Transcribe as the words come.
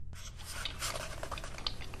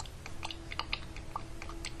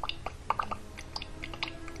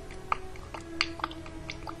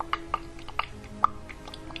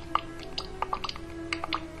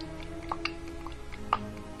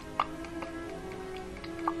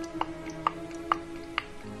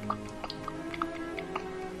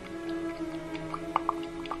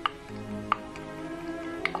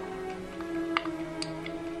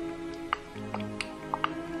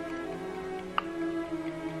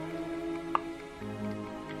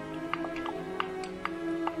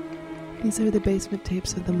These are the basement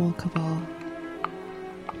tapes of the Mole Cabal.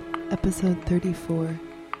 Episode 34.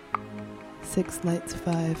 6 Lights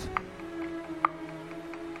 5.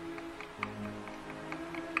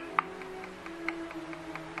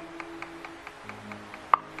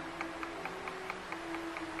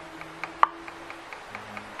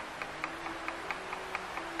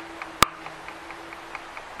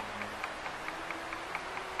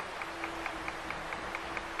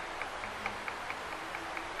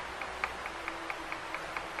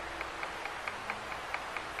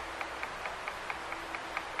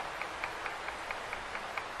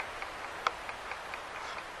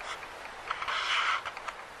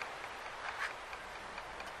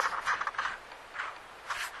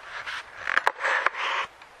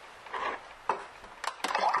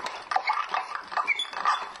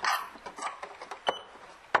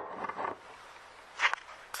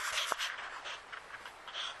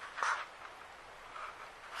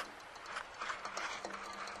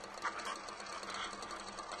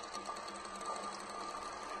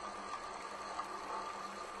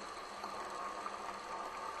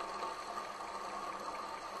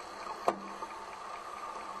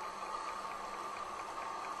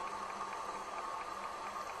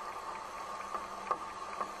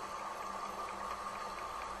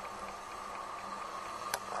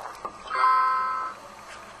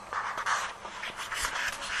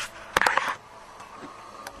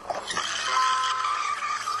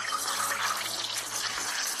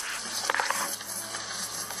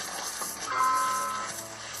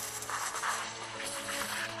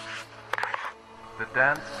 The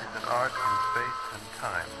dance is an art in space and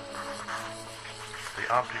time. The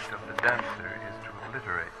object of the dancer is to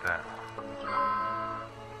obliterate that.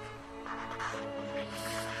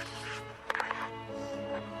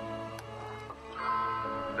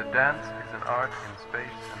 The dance is an art in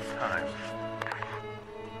space and time.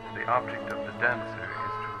 The object of the dancer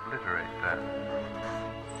is to obliterate that.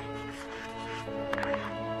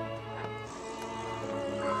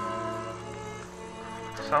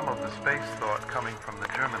 Some of the space thought coming from the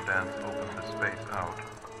German dance opened the space out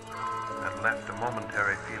and left a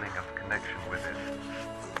momentary feeling of connection with it.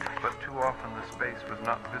 But too often the space was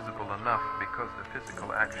not visible enough because the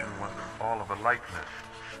physical action was all of a lightness,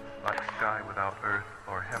 like sky without earth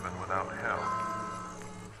or heaven without hell.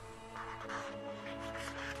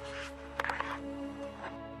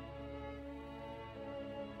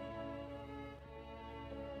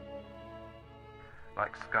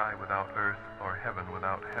 Like sky without earth or heaven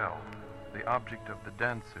without hell. The object of the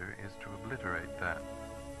dancer is to obliterate that.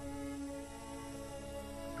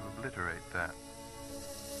 To obliterate that.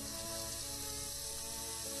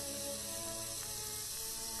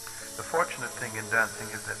 The fortunate thing in dancing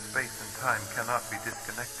is that space and time cannot be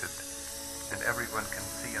disconnected, and everyone can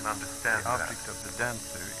see and understand that. The object of the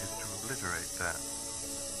dancer is to obliterate that.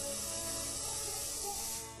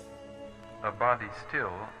 A body still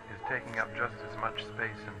is taking up just as much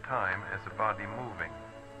space and time as a body moving.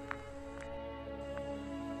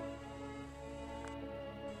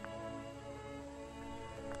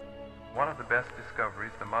 One of the best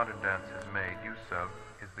discoveries the modern dance has made use of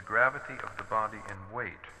is the gravity of the body in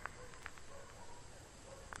weight.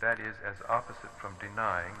 That is, as opposite from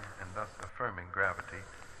denying and thus affirming gravity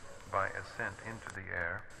by ascent into the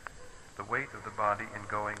air, the weight of the body in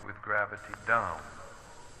going with gravity down.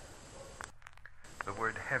 The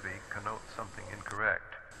word heavy connotes something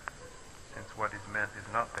incorrect, since what is meant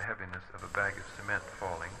is not the heaviness of a bag of cement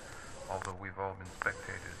falling, although we've all been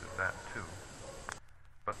spectators of that too,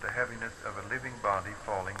 but the heaviness of a living body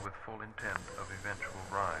falling with full intent of eventual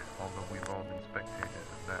rise, although we've all been spectators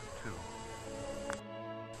of that too.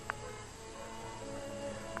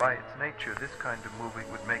 By its nature, this kind of moving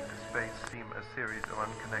would make the space seem a series of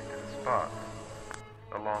unconnected spots,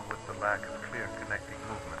 along with the lack of clear connecting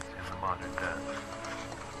movements in the modern dance.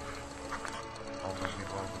 Although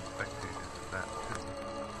we've all been spectators of that too.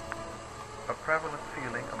 A prevalent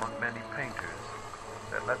feeling among many painters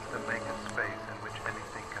that lets them make a space in which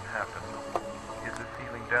anything can happen is a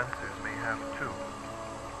feeling dancers may have too.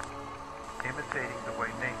 Imitating the way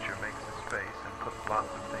nature makes a space and puts lots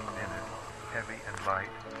of things in it,